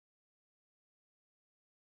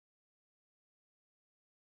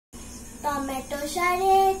Tomatoes are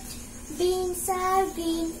red, beans are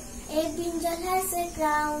green, a brinjal has a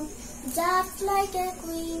crown, just like a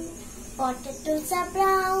queen. Potatoes are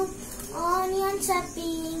brown, onions are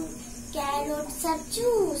pink, carrots are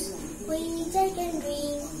juice, which I can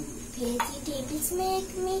drink. Vegetables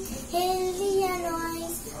make me healthy and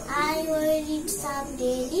wise. I will eat some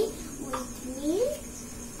daily with milk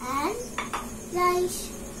and rice.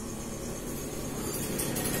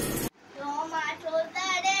 Tomatoes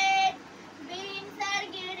are red, beans are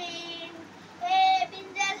green, a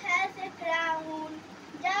brinjal has a crown,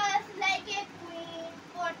 just like a queen.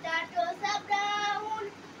 Potatoes are brown,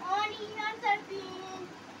 onions are pink,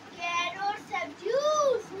 carrots have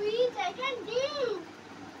juice, which I can drink.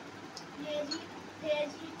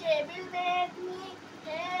 Vegetable make me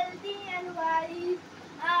healthy and wise.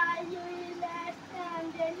 I will add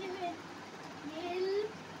some daily with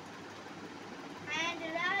milk and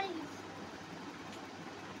rice.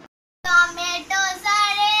 Tomatoes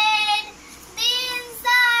are red, beans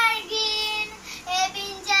are green, a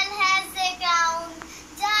brinjal has a crown,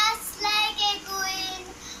 just like a queen.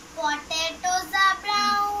 Potatoes are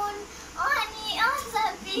brown, onions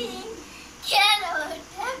are pink,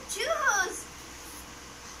 carrots have juice,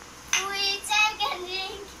 which I can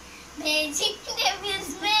drink. Vegetables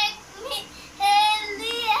make me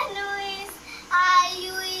healthy and wise. I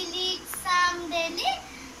will eat some daily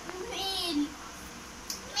milk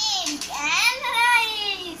and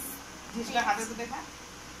rice.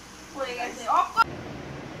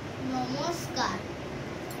 Namaskar.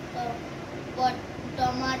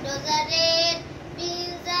 Tomatoes are red,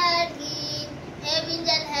 beans are green, a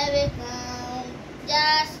brinjal have a crown,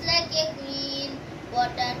 just like a queen.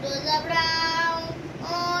 Potatoes are brown,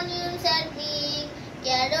 onions are pink,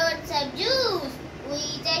 carrots have juice,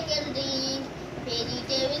 which I can drink.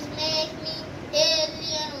 Vegetables make me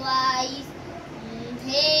healthy and wise.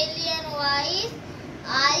 Healthy and wise.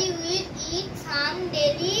 I will eat some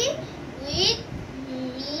daily with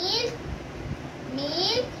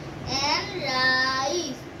milk and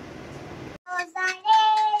rice. Tomatoes are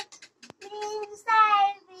red, beans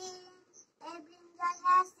are green, a brinjal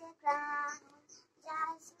has a crown,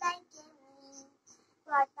 just like a queen.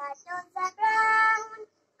 Potatoes are brown,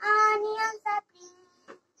 onions are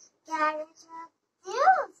pink, carrots have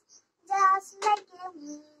juice, just like a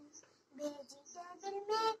queen. Vegetable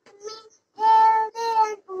make me healthy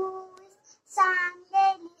and wise. Some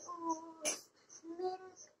daily oats,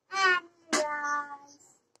 milk and rice.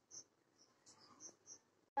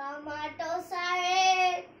 Tomatoes are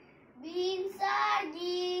red, beans are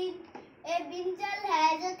green, a brinjal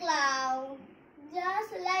has a cloud,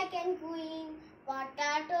 just like a queen.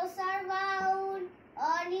 Potatoes are brown,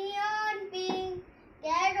 onion pink,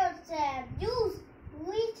 carrots have juice,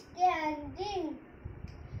 which can drink.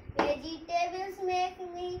 Vegetables make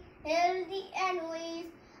me healthy and wise.